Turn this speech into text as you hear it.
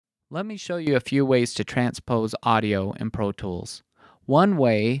Let me show you a few ways to transpose audio in Pro Tools. One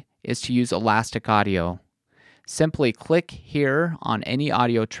way is to use elastic audio. Simply click here on any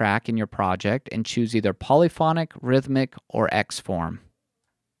audio track in your project and choose either polyphonic, rhythmic, or X form.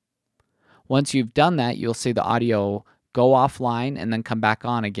 Once you've done that, you'll see the audio go offline and then come back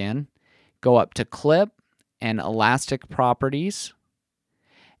on again. Go up to Clip and Elastic Properties.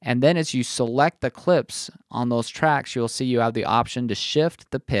 And then as you select the clips on those tracks, you'll see you have the option to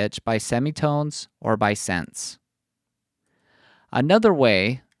shift the pitch by semitones or by cents. Another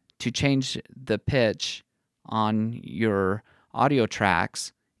way to change the pitch on your audio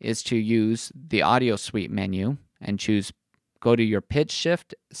tracks is to use the Audio Suite menu and go to your pitch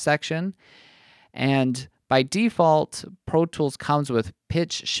shift section. And by default, Pro Tools comes with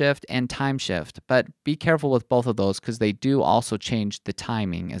pitch shift and time shift, but be careful with both of those because they do also change the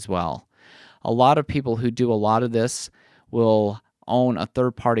timing as well. A lot of people who do a lot of this will own a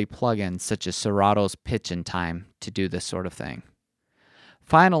third-party plugin such as Serato's Pitch and Time to do this sort of thing.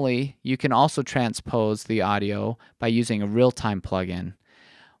 Finally, you can also transpose the audio by using a real-time plugin.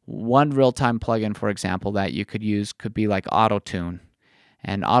 One real-time plugin, for example, that you could use could be like Auto-Tune.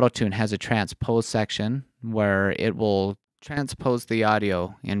 And Auto-Tune has a transpose section where it will transpose the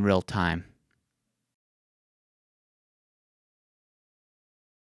audio in real time.